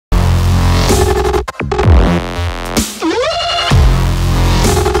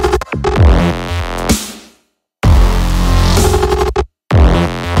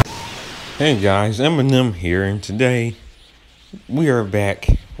Hey guys, Eminem here, and today we are back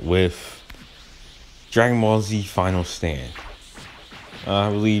with Dragon Ball Z Final Stand. I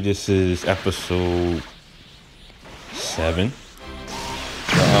believe this is episode 7.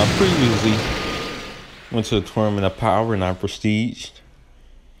 Previously went to the Tournament of Power and I prestiged.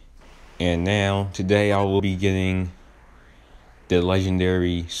 And now, today I will be getting the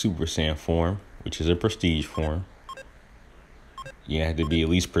legendary Super Saiyan form, which is a prestige form. You have to be at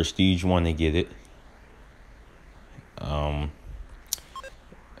least prestige 1 to get it.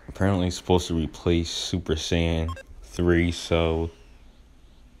 Apparently it's supposed to replace Super Saiyan 3, so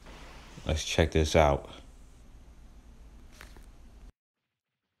let's check this out.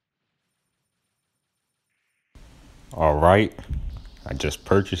 Alright, I just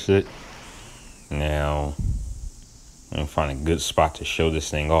purchased it. Now, I'm gonna find a good spot to show this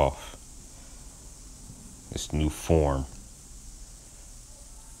thing off. This new form.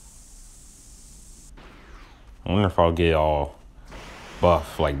 I wonder if I'll get all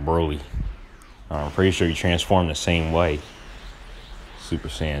buff like Broly. I'm pretty sure he transformed the same way. Super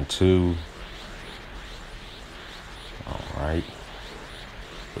Saiyan 2. Alright.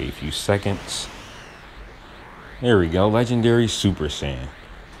 Wait a few seconds. There we go. Legendary Super Saiyan.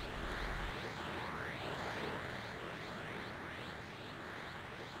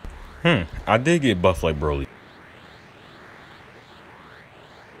 I did get buff like Broly.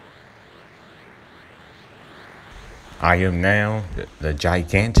 I am now the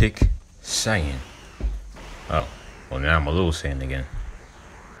gigantic Saiyan. Oh, well now I'm a little Saiyan again.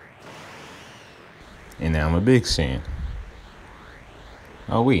 And now I'm a big Saiyan.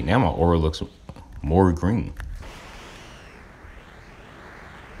 Oh wait, now my aura looks more green.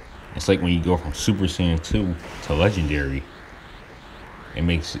 It's like when you go from Super Saiyan 2 to Legendary, it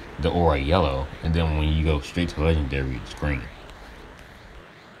makes the aura yellow. And then when you go straight to Legendary, it's green.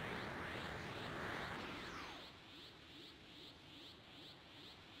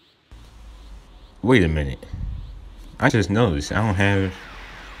 Wait a minute. I just noticed I don't have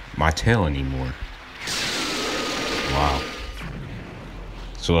my tail anymore. Wow.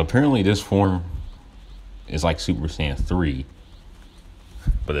 So apparently this form is like Super Saiyan 3,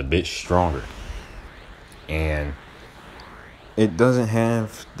 but a bit stronger. And it doesn't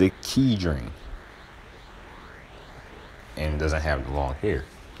have the key drain. And doesn't have the long hair,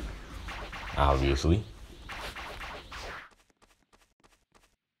 obviously.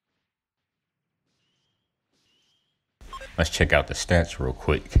 Let's check out the stats real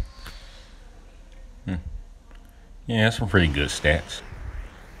quick. Yeah, that's some pretty good stats.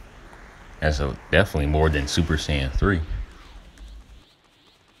 That's definitely more than Super Saiyan 3.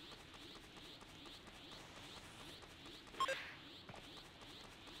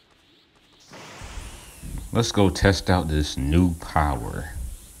 Let's go test out this new power.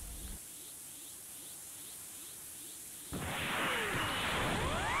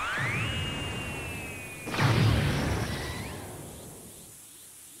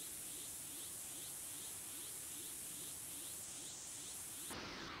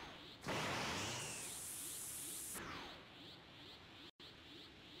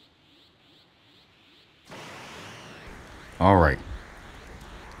 Alright,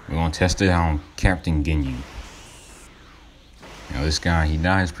 we're going to test it out on Captain Ginyu. Now this guy, he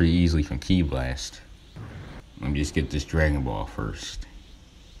dies pretty easily from Ki Blast. Let me just get this Dragon Ball first.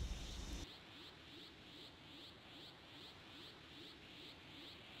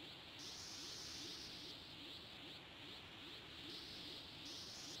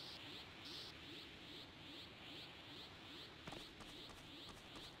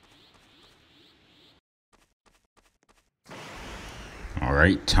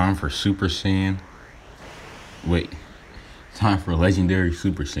 Alright, time for Super Saiyan. Wait, time for Legendary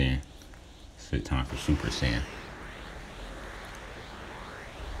Super Saiyan. It's time for Super Saiyan.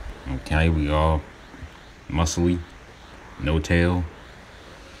 Okay, we all muscly, no tail,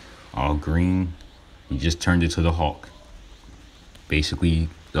 all green. We just turned it to the Hulk. Basically,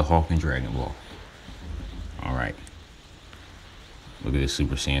 the Hulk in Dragon Ball. Alright. Look at this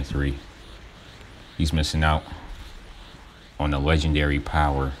Super Saiyan 3. He's missing out on the legendary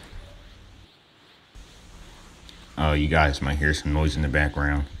power. Oh, you guys might hear some noise in the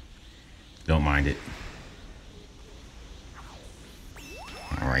background. Don't mind it.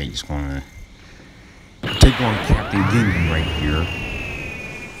 Alright, just gonna take on Captain Ginyu right here.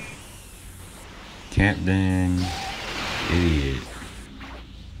 Captain Idiot.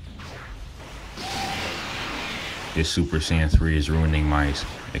 This Super Saiyan 3 is ruining my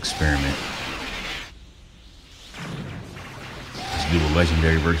experiment. Do a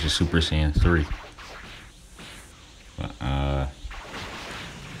legendary versus Super Saiyan 3.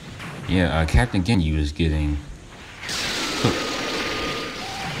 Yeah, Captain Ginyu is getting cooked.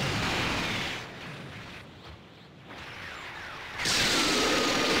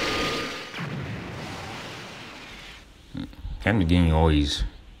 Captain Ginyu always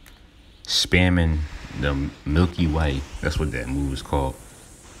spamming the Milky Way. That's what that move is called.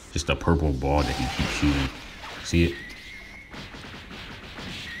 Just a purple ball that he keeps shooting. See it?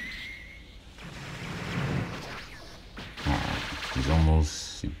 He's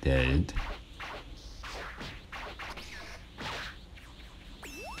almost dead.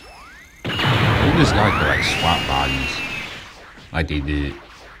 Maybe this guy could like swap bodies like they did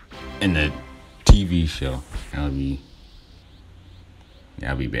in the TV show. That'd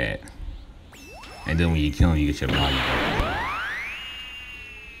be bad. And then when you kill him, you get your body back.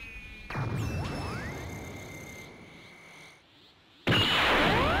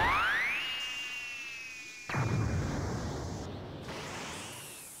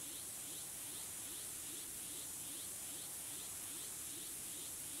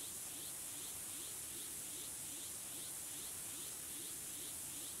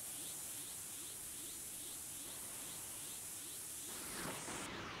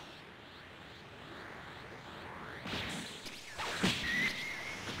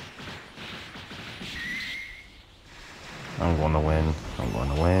 I'm going to win. I'm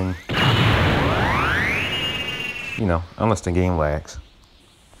going to win. You know, unless the game lags,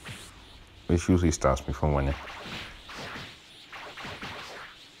 which usually stops me from winning.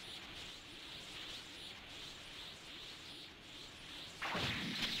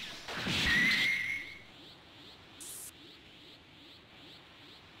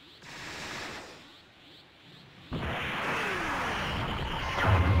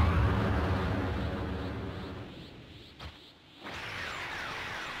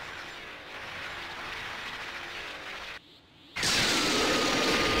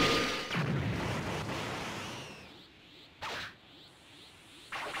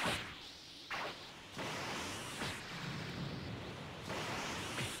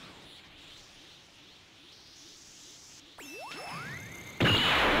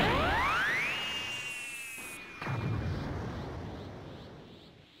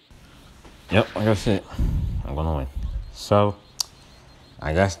 Yep, like I said, I'm gonna win. So,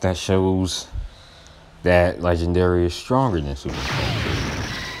 I guess that shows that Legendary is stronger than Super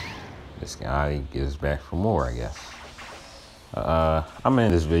Sayian. This guy gives back for more, I guess. I'm gonna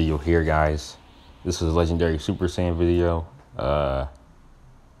end this video here, guys. This is a Legendary Super Saiyan video.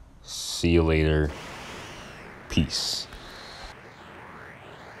 See you later. Peace.